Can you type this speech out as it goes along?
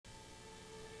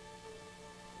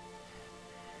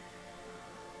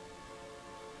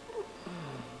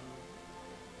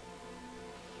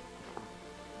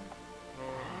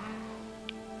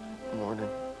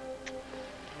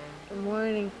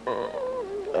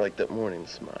like that morning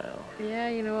smile. Yeah,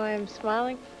 you know why I'm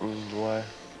smiling? Why?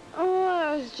 Oh,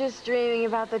 I was just dreaming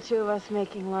about the two of us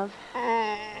making love.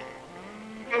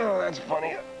 Oh, that's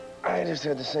funny. I just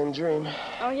had the same dream.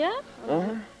 Oh, yeah?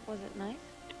 Uh-huh. Was it nice?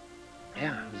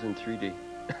 Yeah, it was in 3D.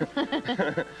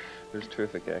 It was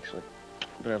terrific, actually.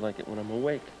 But I like it when I'm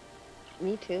awake.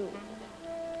 Me too.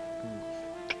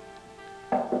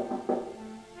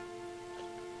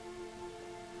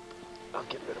 I'll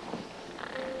get rid of them.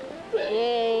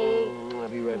 Yay. I'll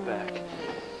be right back.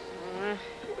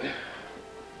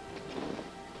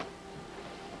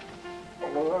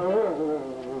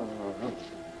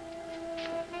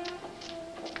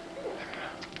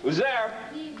 Who's there?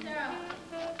 Me, Sarah.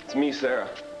 It's me, Sarah.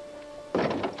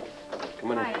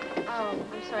 Come on Hi. in. Oh,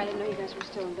 I'm sorry. I didn't know you guys were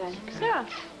still in bed. Sarah.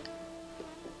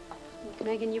 Look,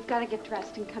 Megan, you've got to get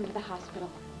dressed and come to the hospital.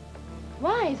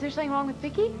 Why? Is there something wrong with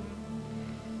Viki?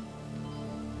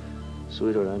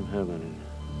 Sweetheart, I'm having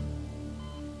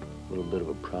a little bit of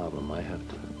a problem. I have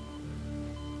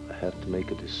to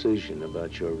make a decision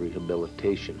about your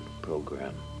rehabilitation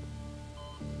program.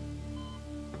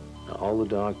 Now, all the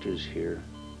doctors here,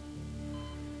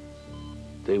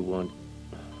 they want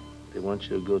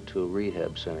you to go to a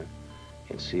rehab center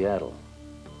in Seattle.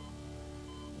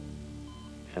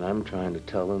 And I'm trying to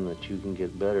tell them that you can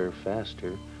get better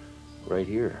faster right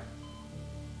here.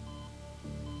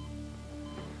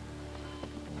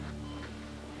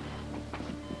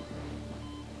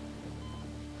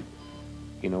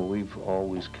 You know, we've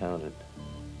always counted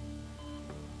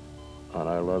on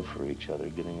our love for each other,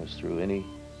 getting us through any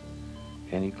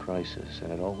crisis,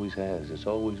 and it always has. It's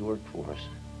always worked for us.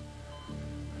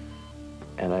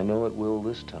 And I know it will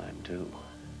this time, too.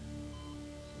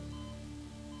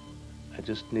 I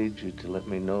just need you to let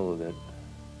me know that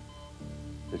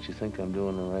you think I'm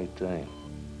doing the right thing.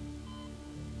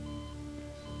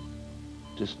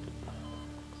 Just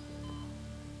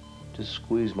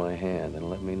squeeze my hand and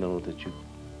let me know that you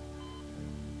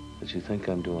think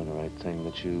I'm doing the right thing,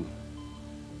 that you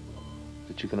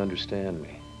can understand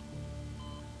me,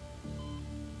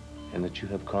 and that you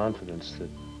have confidence that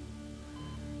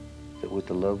with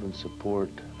the love and support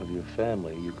of your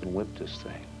family, you can whip this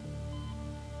thing.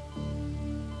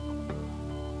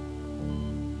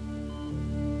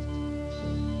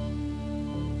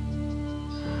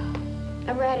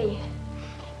 I'm ready.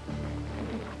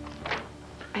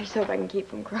 I just hope I can keep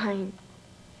from crying.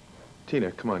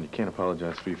 Tina, come on, you can't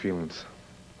apologize for your feelings.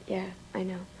 Yeah, I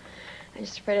know. I'm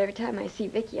just afraid every time I see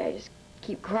Viki, I just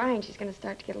keep crying. She's gonna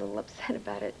start to get a little upset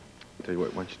about it. Tell you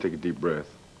what, why don't you take a deep breath?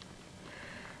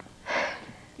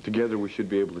 Together, we should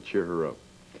be able to cheer her up.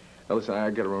 Now, listen,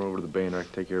 I gotta run over to the bay and I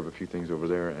can take care of a few things over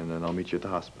there, and then I'll meet you at the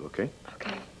hospital, okay?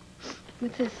 Okay.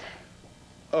 What's this?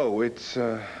 Oh, it's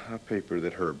a paper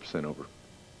that Herb sent over.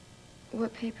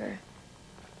 What paper?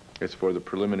 It's for the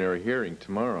preliminary hearing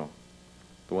tomorrow.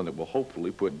 The one that will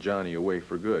hopefully put Johnny away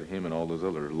for good, him and all those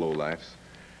other lowlifes.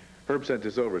 Herb sent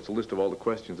this over. It's a list of all the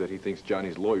questions that he thinks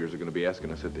Johnny's lawyers are going to be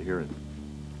asking us at the hearing.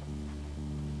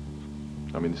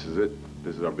 I mean, this is it.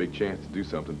 This is our big chance to do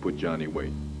something, put Johnny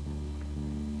away.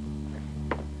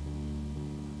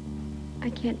 I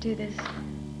can't do this.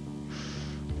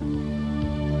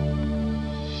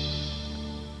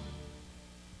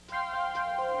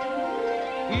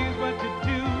 Here's what to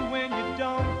do when you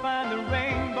don't find the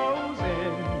rainbows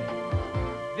in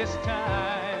this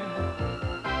time.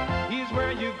 Here's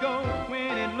where you go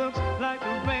when it looks like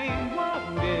the rain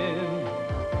won't end.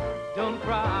 Don't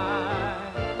cry.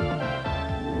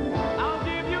 I'll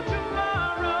give you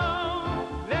tomorrow.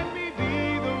 Let me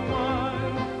be the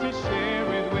one to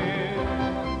share it with.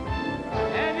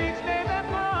 And each day that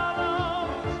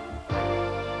follows,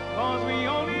 'cause we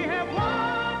only have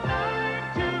one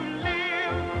life to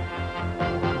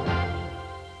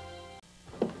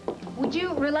live. Would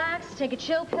you relax, take a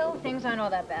chill pill? Things aren't all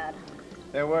that bad.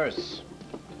 They're worse.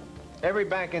 Every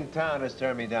bank in town has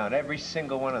turned me down, every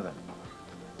single one of them.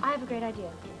 I have a great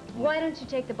idea. Why don't you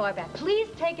take the bar back? Please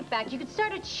take it back. You could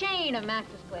start a chain of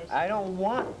Max's place. I don't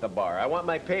want the bar. I want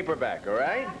my paper back, all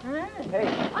right? Hey.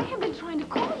 I have been trying to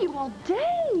call you all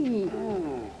day.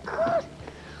 God.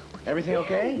 Everything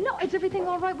okay? No, is everything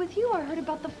all right with you? I heard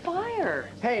about the fire.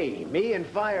 Hey, me and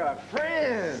Fire are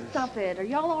friends. Stop it. Are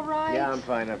y'all all right? Yeah, I'm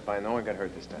fine, I'm fine. No one got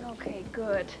hurt this time. Okay,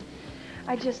 good.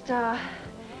 I just,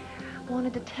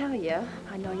 wanted to tell you,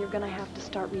 I know you're gonna have to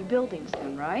start rebuilding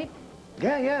soon, right?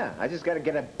 Yeah. I just got to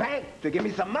get a bank to give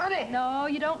me some money. No,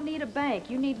 you don't need a bank.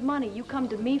 You need money. You come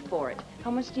to me for it. How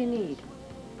much do you need?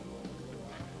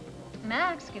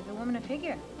 Max, give the woman a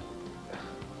figure.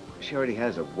 She already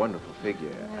has a wonderful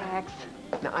figure. Max.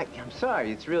 Now, I'm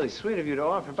sorry. It's really sweet of you to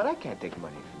offer, but I can't take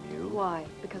money from you. Why?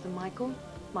 Because of Michael?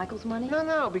 Michael's money?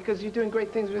 No, because you're doing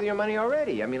great things with your money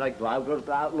already. I mean, like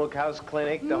Outlook House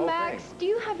Clinic, the whole thing. Max, do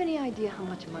you have any idea how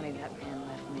much money that man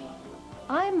left me?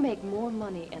 I make more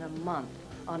money in a month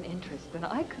on interest than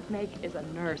I could make as a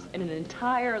nurse in an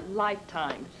entire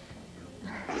lifetime.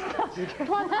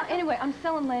 Plus, anyway, I'm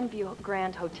selling Llanview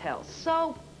Grande Hotel,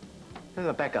 so...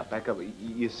 No, back up.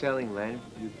 You're selling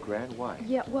Llanview Grande? Why?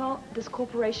 Yeah, well, this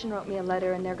corporation wrote me a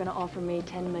letter, and they're going to offer me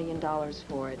 $10 million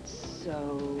for it,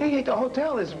 so... Hey, the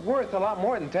hotel is worth a lot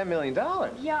more than $10 million.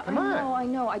 Yeah, Come on. I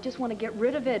know. I just want to get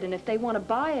rid of it, and if they want to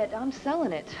buy it, I'm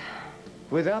selling it.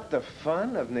 Without the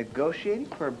fun of negotiating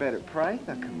for a better price?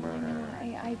 Now, come on.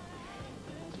 I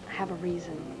have a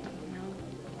reason, you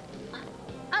know?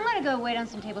 I'm gonna go wait on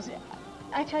some tables.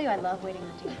 I tell you, I love waiting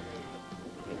on tables.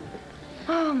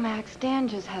 Oh, Max, Dan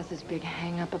just has this big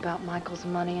hang-up about Michael's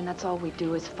money, and that's all we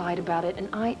do is fight about it, and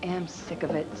I am sick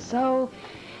of it. So,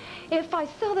 if I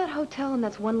sell that hotel and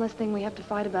that's one less thing we have to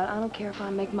fight about, I don't care if I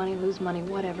make money, lose money,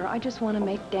 whatever. I just want to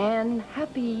make Dan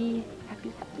happy.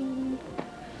 Happy.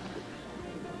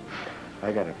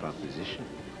 I got a proposition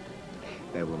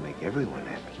that will make everyone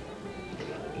happy,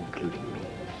 including me.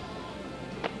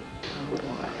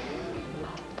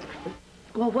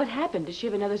 Well, what happened? Did she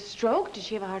have another stroke? Did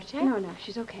she have a heart attack? No,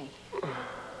 she's okay.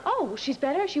 Oh, she's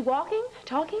better? Is she walking?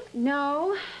 Talking?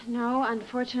 No,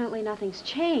 unfortunately, nothing's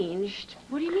changed.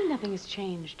 What do you mean nothing has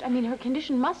changed? I mean, her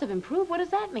condition must have improved. What does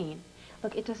that mean?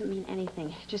 Look, it doesn't mean anything.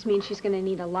 It just means she's going to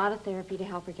need a lot of therapy to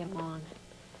help her get along.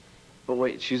 But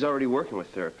wait, she's already working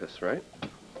with therapists, right?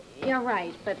 Yeah,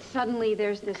 right, but suddenly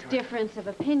there's this difference of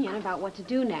opinion about what to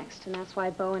do next, and that's why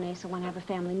Bo and Asa want to have a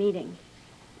family meeting.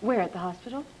 Where, at the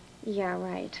hospital? Yeah,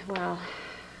 right. Well,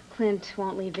 Clint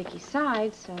won't leave Viki's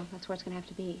side, so that's where it's going to have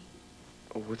to be.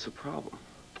 Oh, what's the problem?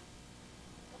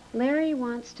 Larry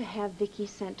wants to have Viki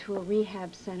sent to a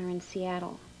rehab center in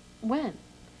Seattle. When?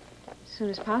 As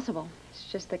soon as possible.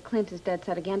 It's just that Clint is dead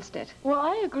set against it. Well,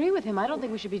 I agree with him. I don't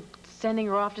think we should be sending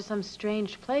her off to some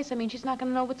strange place. I mean, she's not going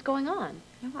to know what's going on.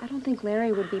 No, I don't think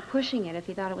Larry would be pushing it if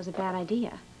he thought it was a bad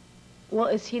idea. Well,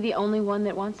 is he the only one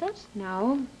that wants it?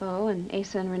 No, Bo and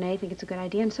Asa and Renee think it's a good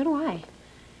idea, and so do I.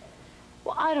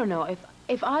 Well, I don't know.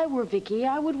 If I were Viki,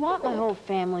 I would want my whole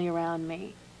family around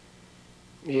me.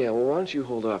 Yeah, well, why don't you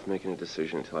hold off making a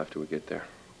decision until after we get there,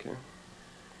 okay?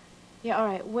 Yeah, all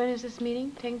right. When is this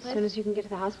meeting taking As place? soon as you can get to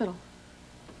the hospital.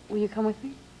 Will you come with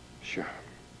me? Sure.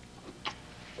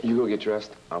 You go get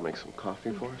dressed. I'll make some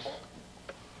coffee for us.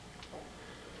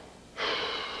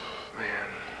 Man.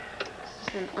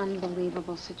 This is an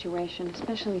unbelievable situation,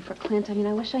 especially for Clint. I mean,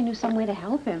 I wish I knew some way to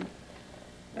help him.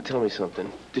 Now, tell me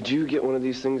something. Did you get one of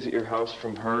these things at your house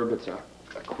from Herb? It's a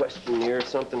questionnaire or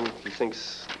something. He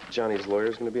thinks Johnny's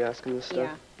lawyer's going to be asking this stuff?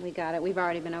 Yeah, we got it. We've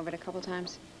already been over it a couple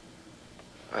times.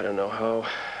 I don't know how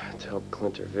to help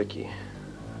Clint or Viki,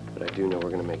 but I do know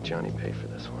we're going to make Johnny pay for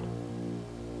this one.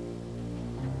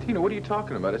 Tina, what are you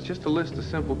talking about? It's just a list of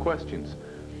simple questions.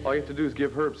 All you have to do is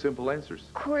give Herb simple answers.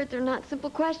 Cord, they're not simple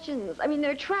questions. I mean,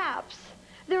 they're traps.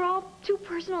 They're all too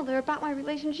personal. They're about my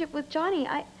relationship with Johnny.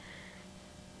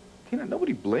 Tina,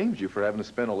 nobody blames you for having to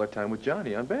spend all that time with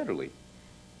Johnny on Badderly.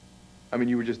 I mean,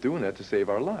 you were just doing that to save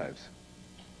our lives.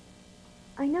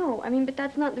 I know. I mean, but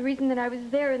that's not the reason that I was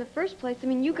there in the first place. I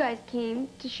mean, you guys came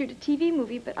to shoot a TV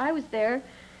movie, but I was there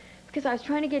because I was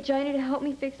trying to get Johnny to help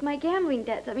me fix my gambling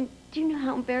debts. I mean, do you know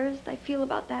how embarrassed I feel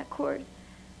about that, Cord?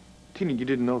 Tina, you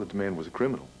didn't know that the man was a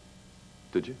criminal,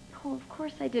 did you? Oh, of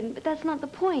course I didn't, but that's not the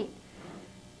point.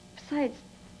 Besides,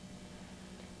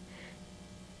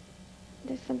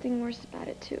 there's something worse about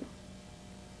it, too.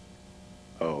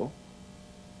 Oh?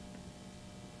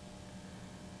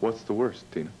 What's the worst,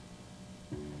 Tina?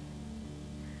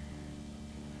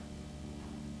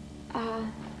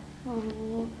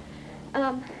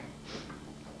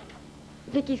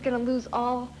 Viki's gonna lose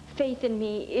all faith in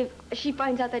me if she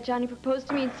finds out that Johnny proposed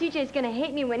to me, and CJ's gonna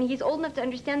hate me when he's old enough to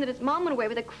understand that his mom went away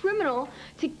with a criminal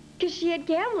because she had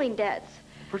gambling debts.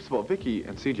 First of all, Viki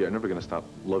and CJ are never going to stop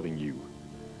loving you.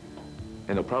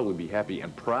 And they'll probably be happy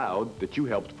and proud that you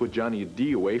helped put Johnny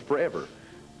D away forever.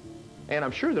 And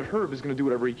I'm sure that Herb is going to do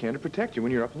whatever he can to protect you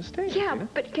when you're up in the stage. Yeah, Tina.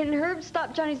 but can Herb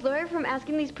stop Johnny's lawyer from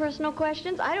asking these personal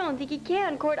questions? I don't think he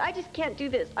can, Cord. I just can't do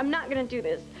this. I'm not gonna do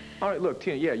this. All right, look,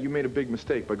 Tina, yeah, you made a big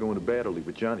mistake by going to Badderly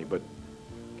with Johnny, but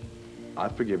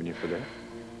I've forgiven you for that.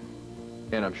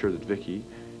 And I'm sure that Viki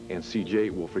and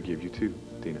CJ will forgive you too,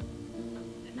 Tina.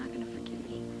 They're not gonna forgive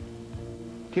me.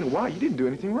 Tina, why? You didn't do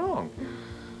anything wrong.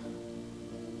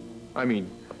 I mean,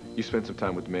 you spent some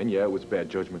time with the men. Yeah, it was a bad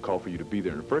judgment call for you to be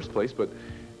there in the first place, but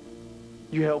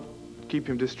you helped keep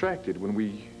him distracted when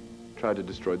we tried to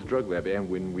destroy the drug lab and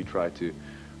when we tried to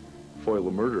foil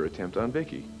a murder attempt on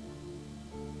Viki.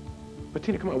 But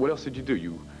Tina, come on, what else did you do?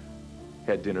 You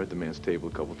had dinner at the men's table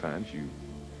a couple times. You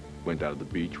went out to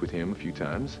the beach with him a few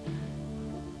times.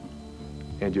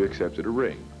 And you accepted a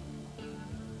ring.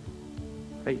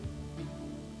 Hey,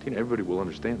 Tina, everybody will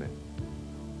understand that.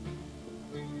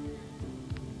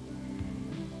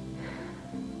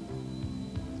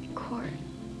 Cord,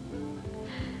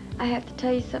 I have to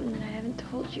tell you something that I haven't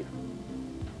told you.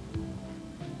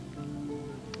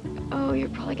 Oh, you're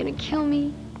probably gonna kill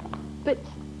me, but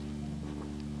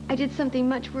I did something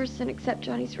much worse than accept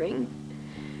Johnny's ring.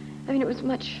 I mean, it was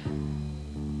much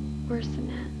worse than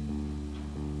that.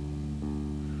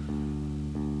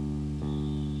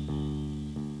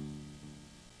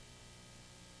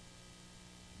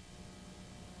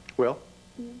 Well?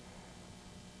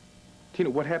 Tina,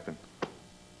 what happened?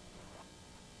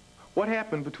 What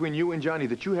happened between you and Johnny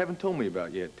that you haven't told me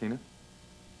about yet, Tina?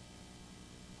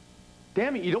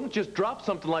 Damn it, you don't just drop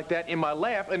something like that in my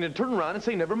lap and then turn around and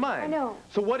say, never mind. I know.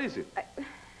 So what is it?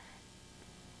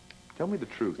 Tell me the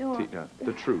truth, No. Tina,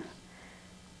 the truth.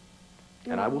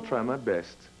 No. And I will try my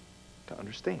best to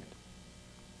understand.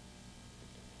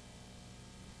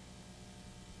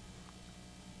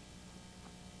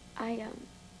 I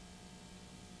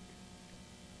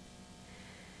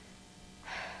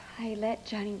let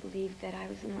Johnny believe that I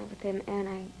was in love with him, and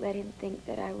I let him think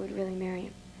that I would really marry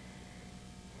him.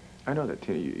 I know that,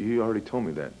 Tina. You already told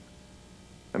me that.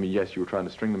 I mean, yes, you were trying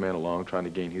to string the man along, trying to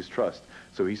gain his trust.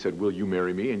 So he said, will you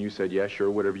marry me? And you said, yeah,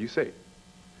 sure, whatever you say.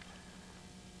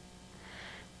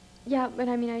 Yeah, but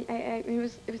I mean,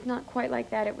 it was not quite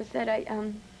like that. It was that I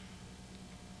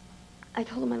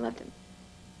told him I loved him.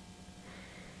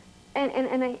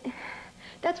 And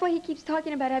that's why he keeps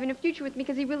talking about having a future with me,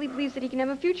 because he really believes that he can have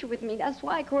a future with me. That's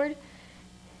why, Cord.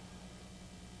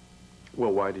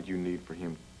 Well, why did you need for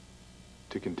him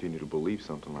to continue to believe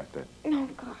something like that? Oh,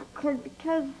 God, Cord,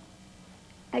 because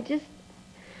I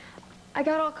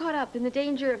got all caught up in the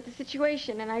danger of the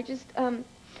situation, and I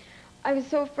was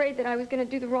so afraid that I was going to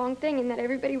do the wrong thing and that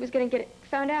everybody was going to get it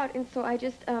found out, and so I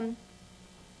don't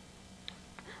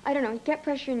know, he kept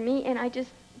pressuring me, and I just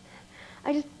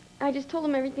told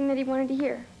him everything that he wanted to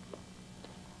hear.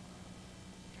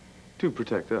 To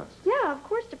protect us? Yeah, of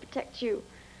course, to protect you.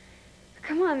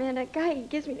 Come on, man, that guy, he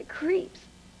gives me the creeps.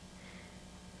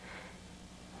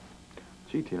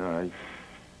 Gee, Tina,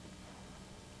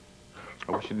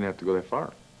 I wish you didn't have to go that far.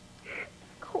 Of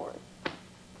course.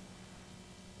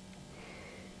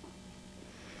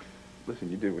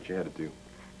 Listen, you did what you had to do.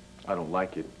 I don't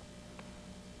like it,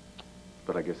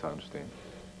 but I guess I understand.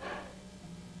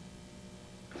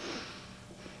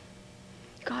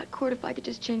 God, Cord, if I could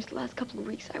just change the last couple of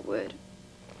weeks, I would.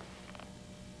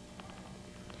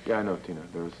 Yeah, I know, Tina.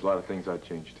 There's a lot of things I'd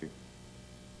change, too.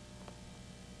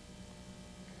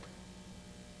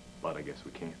 But I guess we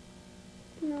can't.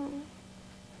 No.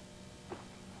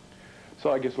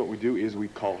 So I guess what we do is we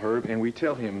call Herb and we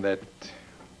tell him that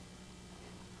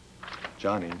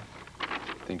Johnny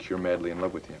thinks you're madly in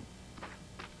love with him.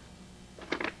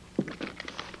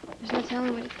 There's no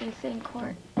telling what he's going to say in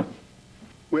court.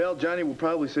 Well, Johnny will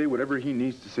probably say whatever he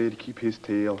needs to say to keep his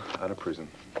tail out of prison.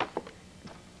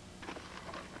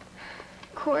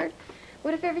 Cord,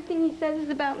 what if everything he says is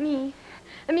about me?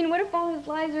 I mean, what if all his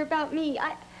lies are about me?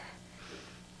 I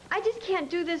just can't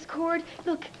do this, Cord.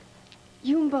 Look,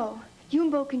 Yumbo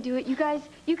can do it. You guys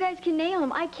can nail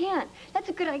him. I can't. That's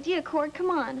a good idea, Cord. Come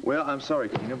on. Well, I'm sorry,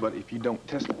 Tina, but if you don't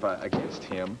testify against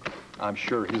him, I'm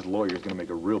sure his lawyer's going to make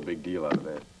a real big deal out of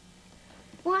that.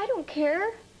 Well, I don't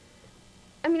care.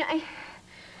 I mean,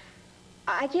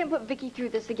 I can't put Viki through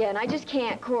this again. I just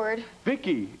can't, Cord.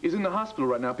 Viki is in the hospital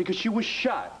right now because she was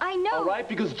shot. I know. All right,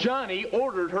 because Johnny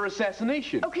ordered her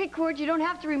assassination. Okay, Cord, you don't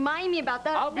have to remind me about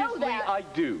that. Obviously, I know that. I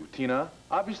do, Tina.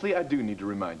 Obviously, I do need to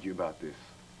remind you about this.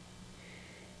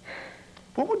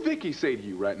 What would Viki say to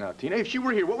you right now, Tina? If she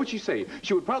were here, what would she say?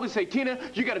 She would probably say, Tina,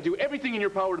 you got to do everything in your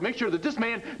power to make sure that this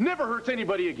man never hurts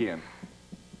anybody again.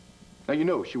 Now, you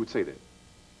know she would say that.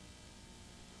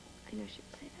 I know she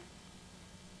would say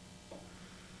that.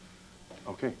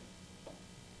 Okay.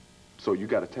 So you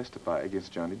got to testify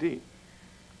against Johnny D.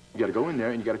 You got to go in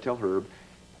there and you got to tell Herb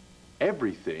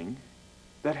everything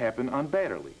that happened on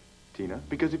Badderly, Tina.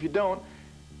 Because if you don't,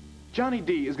 Johnny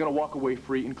D is going to walk away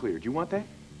free and clear. Do you want that?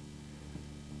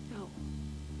 No.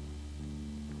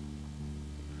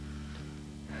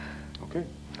 Okay.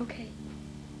 Okay.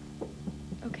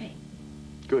 Okay.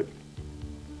 Good.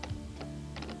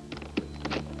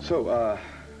 So,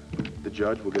 the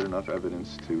judge will get enough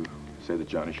evidence to say that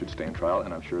Johnny should stand trial,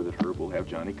 and I'm sure that Herb will have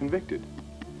Johnny convicted.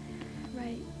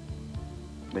 Right.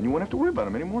 Then you won't have to worry about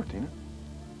him anymore, Tina.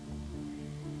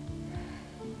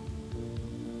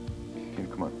 Tina,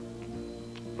 come on.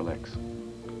 Relax.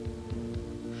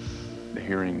 The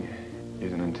hearing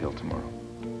isn't until tomorrow.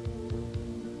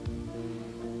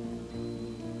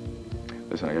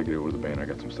 Listen, I gotta get over to the band. I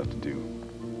got some stuff to do.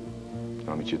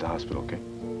 I'll meet you at the hospital, okay?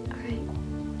 All right.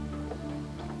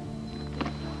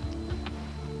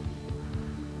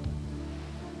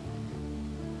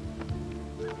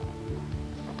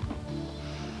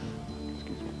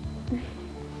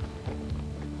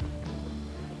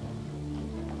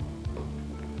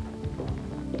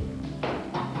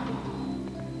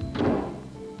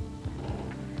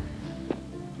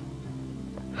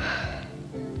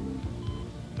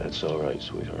 That's all right,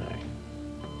 sweetheart.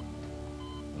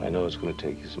 I know it's going to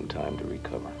take you some time to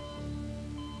recover.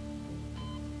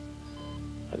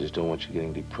 I just don't want you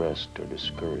getting depressed or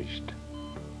discouraged.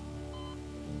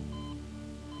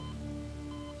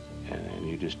 And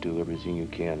you just do everything you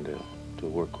can to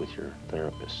work with your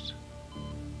therapist.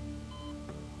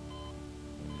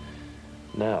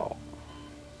 Now,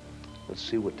 let's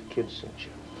see what the kids sent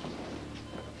you.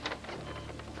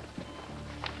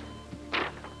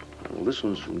 Well, this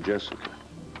one's from Jessica.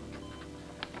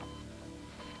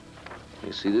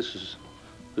 You see, this is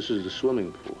the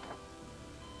swimming pool.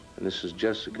 And this is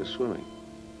Jessica swimming.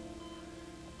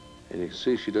 And you can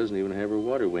see she doesn't even have her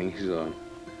water wings on.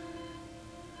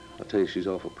 I'll tell you, she's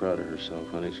awful proud of herself,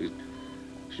 honey. She's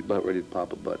about ready to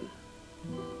pop a button.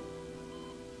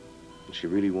 And she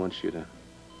really wants you to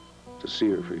see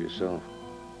her for yourself.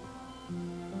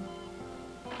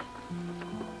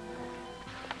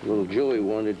 Little Joey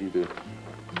wanted you to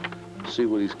see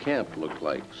what his camp looked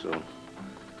like, so,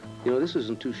 you know, this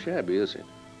isn't too shabby, is it?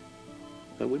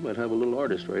 And we might have a little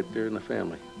artist right there in the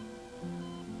family.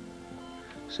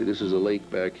 See, this is a lake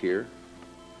back here,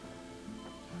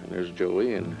 and there's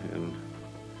Joey, and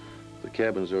the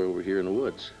cabins are over here in the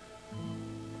woods.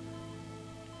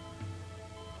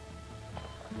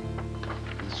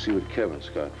 Let's see what Kevin's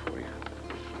got for you.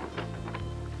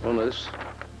 Oh, no, this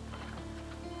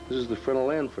is the front of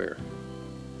Land Fair.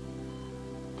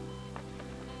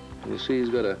 And you see, he's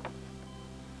got a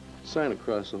sign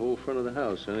across the whole front of the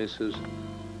house, and it says,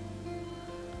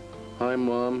 "Hi,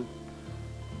 Mom,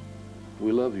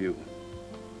 we love you."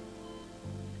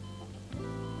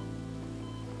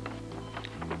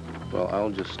 Well, I'll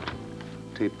just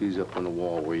tape these up on the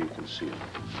wall where you can see them.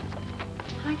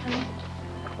 Hi, honey.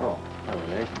 Oh, hi,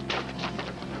 Renee.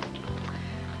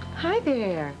 Hi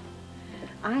there.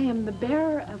 I am the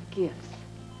bearer of gifts.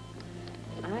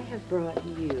 I have brought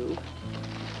you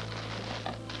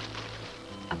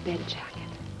a bed jacket.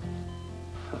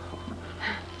 Oh,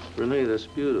 Renee, that's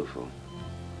beautiful.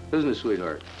 Isn't it,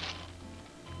 sweetheart?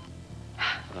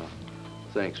 Oh,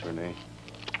 thanks, Renee.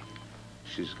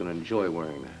 She's going to enjoy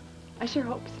wearing that. I sure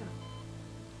hope so.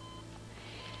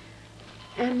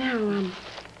 And now,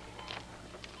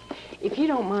 if you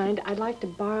don't mind, I'd like to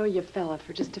borrow your fella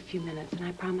for just a few minutes, and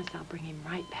I promise I'll bring him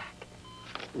right back.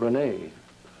 Renee,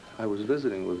 I was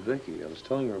visiting with Viki. I was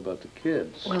telling her about the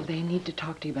kids. Well, they need to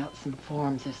talk to you about some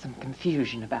forms. There's some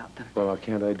confusion about them. Well,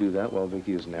 can't I do that while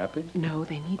Viki is napping? No,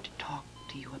 they need to talk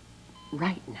to you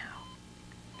right now.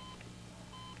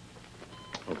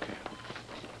 Okay.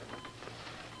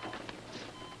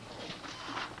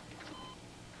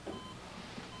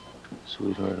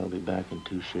 Sweetheart, I'll be back in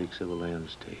 2 shakes of a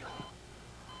lamb's tail.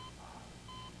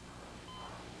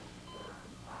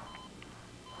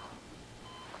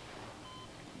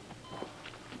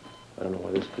 I don't know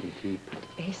why this couldn't keep.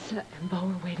 Asa and Bo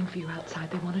are waiting for you outside.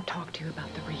 They want to talk to you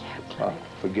about the rehab clinic.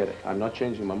 Forget it. I'm not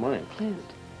changing my mind.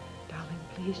 Clint, darling,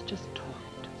 please just talk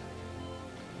to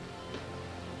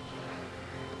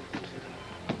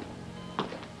me.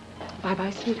 Bye-bye,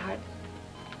 sweetheart.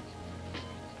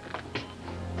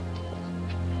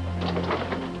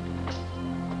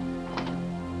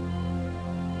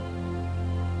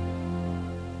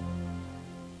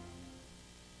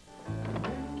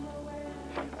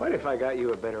 What if I got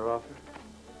you a better offer?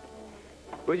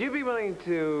 Would you be willing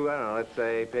to, I don't know, let's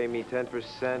say, pay me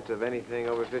 10% of anything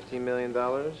over $15 million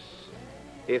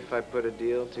if I put a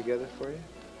deal together for you?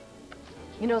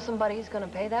 You know somebody who's gonna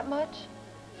pay that much?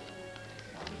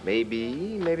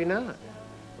 Maybe, maybe not.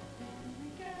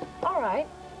 All right.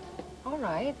 All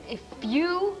right. If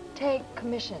you take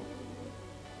commission.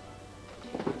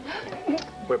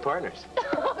 We're partners.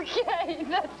 Okay,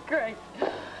 that's great.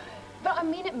 But I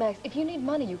mean it, Max. If you need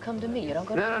money, you come to me. You don't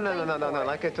go to No.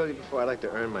 Like I told you before, I like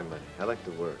to earn my money. I like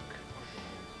to work.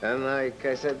 And like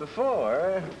I said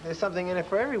before, there's something in it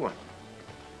for everyone.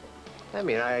 I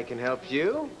mean, I can help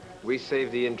you. We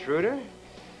saved the intruder.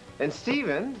 And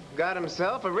Stephen got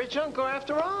himself a rich uncle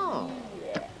after all.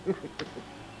 Yeah.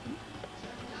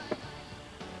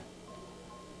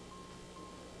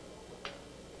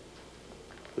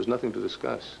 There's nothing to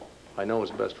discuss. I know what's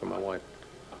best for my wife.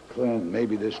 Clint,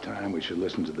 maybe this time we should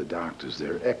listen to the doctors.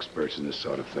 They're experts in this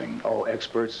sort of thing. Oh,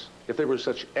 experts? If they were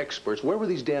such experts, where were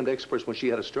these damned experts when she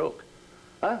had a stroke?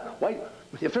 Huh? Why?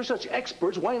 If they're such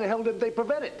experts, why in the hell did they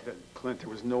prevent it? Clint, there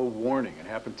was no warning. It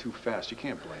happened too fast. You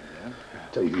can't blame them.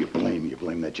 I tell you, you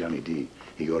blame that Johnny D.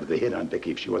 He ordered the hit on Viki.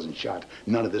 If she wasn't shot,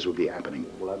 none of this would be happening.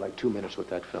 Well, I'd like 2 minutes with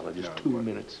that fella. Just 2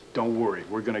 minutes. Don't worry.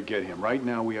 We're going to get him. Right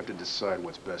now, we have to decide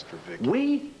what's best for Viki.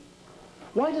 We?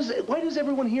 Why does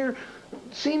everyone here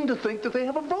seem to think that they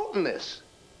have a vote in this?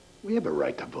 We have a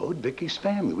right to vote. Viki's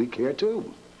family. We care,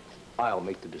 too. I'll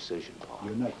make the decision, Paul.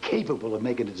 You're not capable of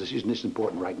making a decision this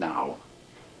important right now.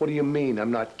 What do you mean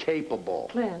I'm not capable?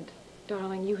 Clint,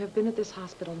 darling, you have been at this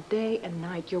hospital day and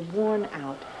night. You're worn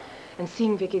out. And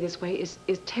seeing Viki this way is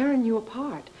tearing you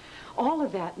apart. All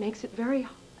of that makes it very,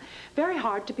 very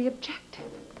hard to be objective.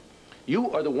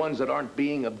 You are the ones that aren't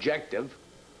being objective.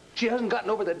 She hasn't gotten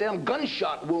over that damn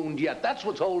gunshot wound yet. That's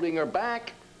what's holding her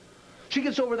back. She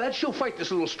gets over that, she'll fight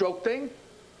this little stroke thing.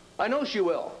 I know she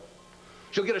will.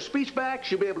 She'll get her speech back,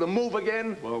 she'll be able to move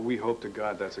again. Well, we hope to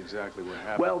God that's exactly what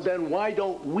happens. Well, then why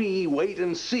don't we wait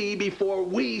and see before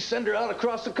we send her out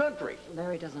across the country?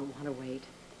 Larry doesn't want to wait.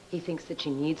 He thinks that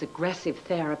she needs aggressive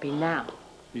therapy now.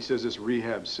 He says this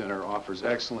rehab center offers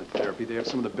excellent therapy. They have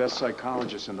some of the best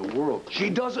psychologists in the world. She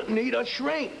doesn't need a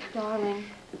shrink. Darling,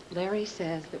 Larry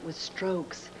says that with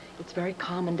strokes, it's very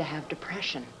common to have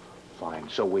depression. Fine,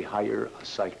 so we hire a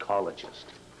psychologist.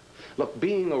 Look,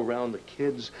 being around the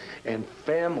kids and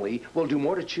family will do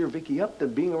more to cheer Viki up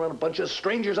than being around a bunch of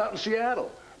strangers out in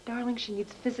Seattle. Darling, she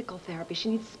needs physical therapy. She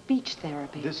needs speech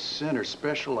therapy. This center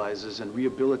specializes in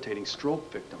rehabilitating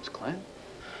stroke victims, Clint.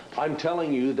 I'm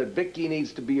telling you that Viki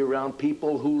needs to be around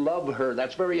people who love her.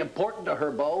 That's very important to her,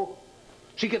 Bo.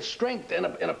 She gets strength and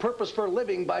a purpose for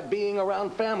living by being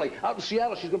around family. Out in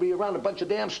Seattle, she's going to be around a bunch of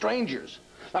damn strangers.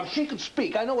 Now, if she could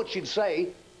speak, I know what she'd say.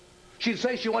 She'd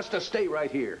say she wants to stay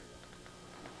right here.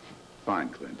 Fine,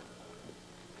 Clint.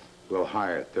 We'll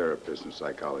hire therapists and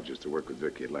psychologists to work with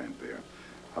Viki at Llanview.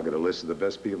 I'll get a list of the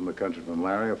best people in the country from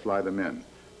Larry. I'll fly them in.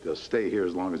 They'll stay here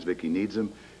as long as Viki needs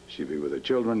them. She'll be with her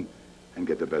children and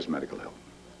get the best medical help.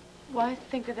 Well, I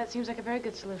think that seems like a very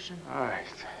good solution. All right.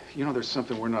 You know, there's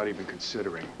something we're not even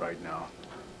considering right now.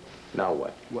 Now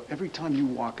what? Well, every time you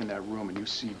walk in that room and you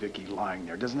see Viki lying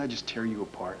there, doesn't that just tear you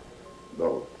apart?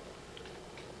 Bo,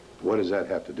 what does that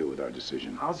have to do with our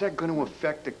decision? How's that going to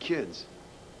affect the kids?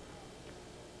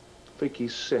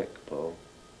 Viki's sick, Bo.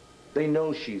 They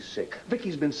know she's sick.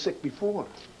 Viki's been sick before.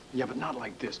 Yeah, but not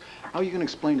like this. How are you going to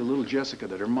explain to little Jessica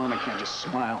that her mama can't just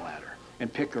smile at her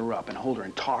and pick her up and hold her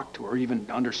and talk to her or even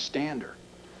understand her?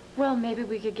 Well, maybe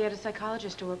we could get a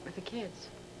psychologist to work with the kids.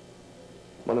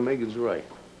 Well, Megan's right.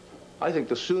 I think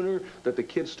the sooner that the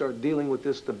kids start dealing with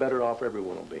this, the better off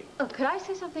everyone will be. Oh, could I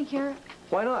say something here?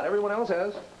 Why not? Everyone else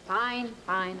has. Fine,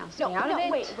 I'll stay out of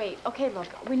it. Wait. Okay, look,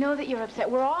 we know that you're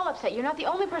upset. We're all upset. You're not the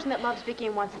only person that loves Viki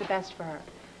and wants the best for her.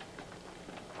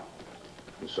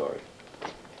 I'm sorry.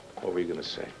 What were you going to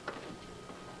say?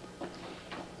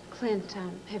 Clint,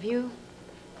 have you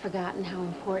forgotten how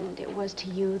important it was to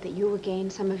you that you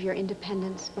regained some of your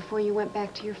independence before you went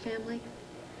back to your family?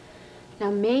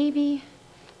 Now, maybe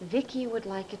Viki would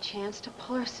like a chance to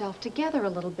pull herself together a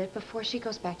little bit before she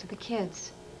goes back to the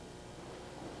kids.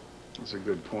 That's a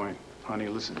good point. Honey,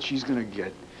 listen, she's going to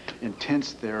get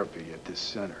intense therapy at this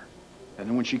center. And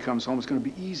then when she comes home, it's going to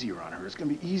be easier on her. It's going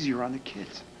to be easier on the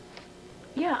kids.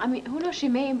 Yeah, I mean, who knows? She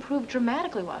may improve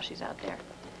dramatically while she's out there.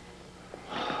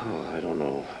 Oh, I don't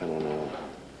know.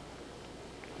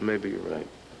 Maybe you're right.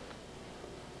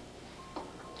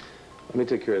 Let me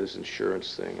take care of this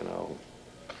insurance thing, and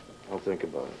I'll think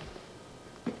about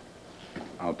it.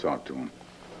 I'll talk to him.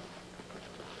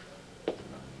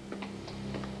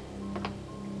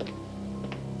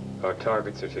 Our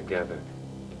targets are together.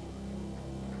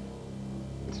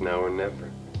 It's now or never.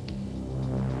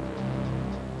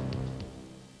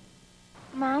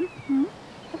 Mom,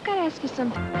 I've got to ask you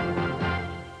something.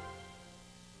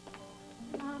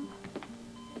 Mom,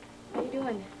 how you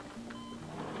doing?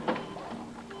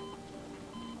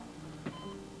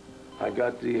 I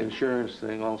got the insurance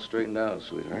thing all straightened out,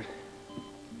 sweetheart.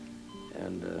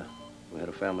 And we had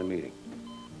a family meeting.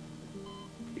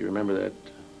 You remember that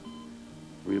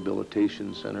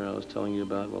rehabilitation center I was telling you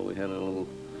about? Well, we had a little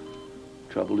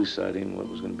trouble deciding what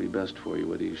was going to be best for you,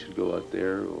 whether you should go out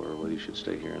there or whether you should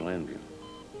stay here in Llanview.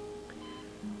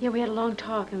 Yeah, we had a long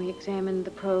talk and we examined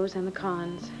the pros and the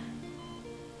cons.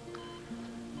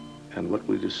 And what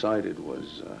we decided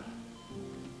was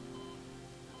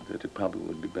that it probably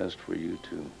would be best for you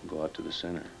to go out to the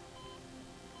center.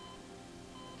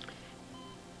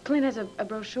 Clint has a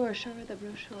brochure. Show her the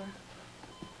brochure.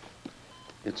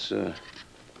 It's, kind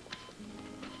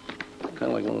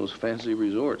of like one of those fancy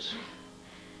resorts.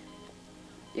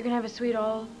 You can have a suite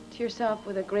all to yourself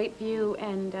with a great view,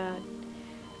 and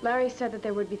Larry said that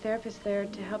there would be therapists there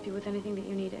to help you with anything that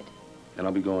you needed. And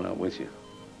I'll be going out with you.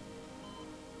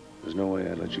 There's no way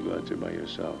I'd let you go out there by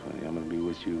yourself, honey. I'm going to be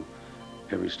with you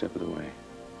every step of the way.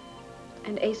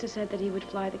 And Asa said that he would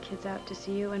fly the kids out to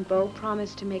see you, and Bo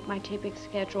promised to make my taping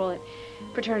schedule at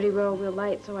Fraternity Row real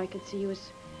light so I could see you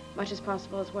as much as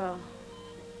possible as well.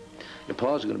 And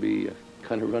Pa's going to be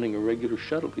kind of running a regular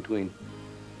shuttle between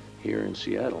here and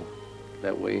Seattle.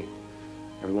 That way,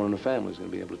 everyone in the family is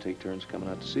going to be able to take turns coming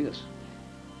out to see us.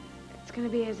 It's going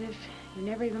to be as if you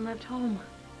never even left home.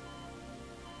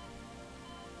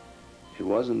 It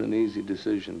wasn't an easy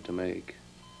decision to make,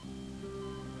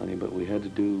 honey, but we had to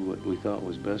do what we thought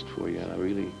was best for you, and I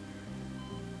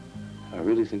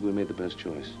really think we made the best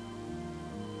choice.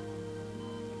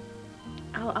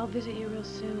 I'll visit you real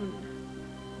soon.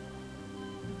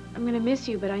 I'm going to miss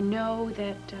you, but I know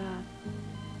that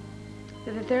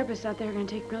the therapists out there are going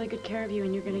to take really good care of you,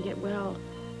 and you're going to get well.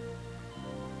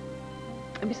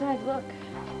 And besides, look.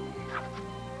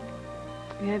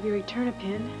 You have your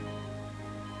Eternipin,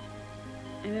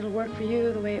 and it'll work for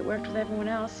you the way it worked with everyone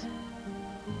else.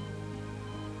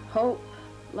 Hope,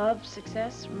 love,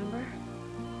 success, remember?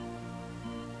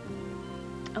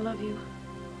 I love you.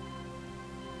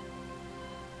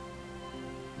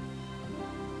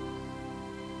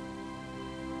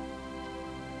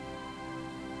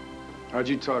 How'd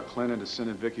you talk Clint into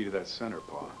sending Viki to that center,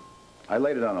 Pa? I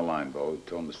laid it on the line, Bo.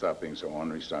 Told him to stop being so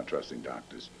ornery, start trusting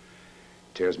doctors.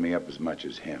 Tears me up as much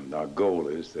as him. Our goal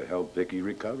is to help Viki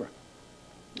recover.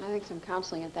 I think some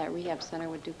counseling at that rehab center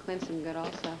would do Clint some good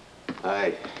also.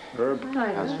 Hi. Herb?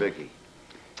 Hi, How's Herb. Viki?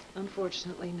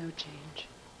 Unfortunately, no change.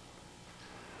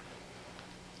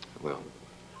 Well,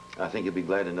 I think you'll be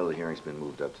glad to know the hearing's been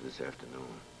moved up to this afternoon.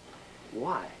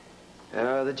 Why?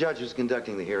 The judge who's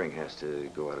conducting the hearing has to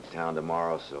go out of town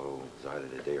tomorrow, so it's either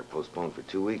today or postponed for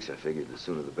 2 weeks. I figured the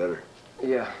sooner the better.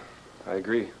 Yeah, I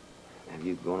agree. Have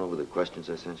you gone over the questions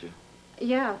I sent you?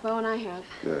 Yeah, Bo and I have.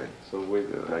 Good. So we're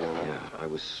back on. Yeah, I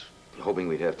was hoping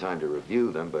we'd have time to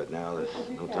review them, but now there's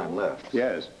no time left.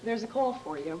 Yes. There's a call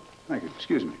for you. Thank you.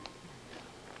 Excuse me.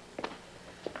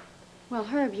 Well,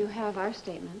 Herb, you have our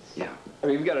statements. Yeah. I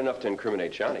mean, you've got enough to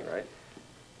incriminate Johnny, right?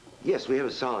 Yes, we have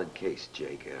a solid case,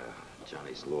 Jake.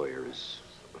 Johnny's lawyer is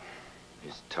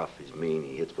tough, he's mean,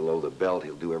 he hits below the belt.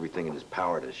 He'll do everything in his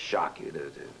power to shock you,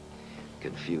 to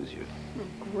confuse you. Oh,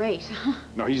 great.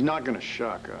 No, he's not going to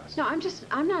shock us. No,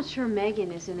 I'm not sure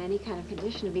Megan is in any kind of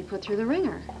condition to be put through the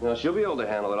ringer. No, she'll be able to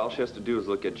handle it. All she has to do is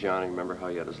look at Johnny. Remember how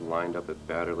he had us lined up at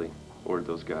Badderly? Ordered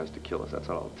those guys to kill us. That's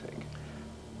all it'll take.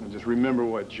 And just remember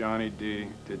what Johnny D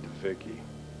did to Viki.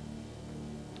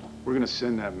 We're going to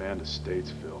send that man to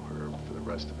Statesville, Herb, for the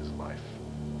rest of his life.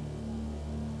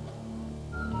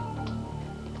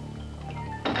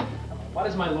 Why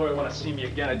does my lawyer want to see me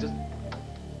again? I'm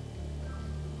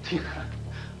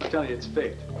telling you, it's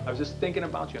faked. I was just thinking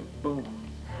about you, and boom,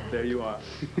 there you are.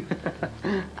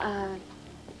 I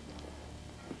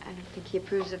don't think he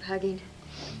approves of hugging.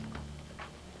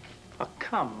 Oh,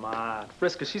 come on.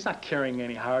 Friska, she's not carrying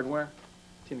any hardware.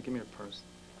 Tina, give me your purse.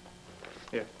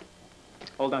 Here,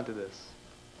 hold on to this.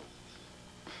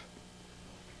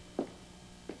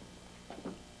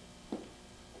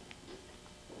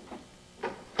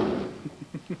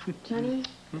 Johnny,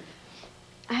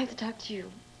 I have to talk to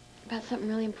you about something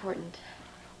really important.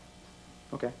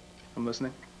 Okay, I'm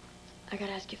listening. I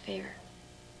gotta ask you a favor.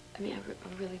 I mean, a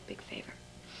really big favor.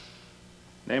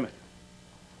 Name it.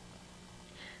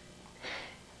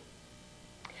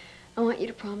 I want you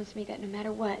to promise me that no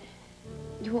matter what,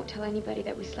 you won't tell anybody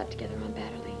that we slept together on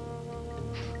Badderly.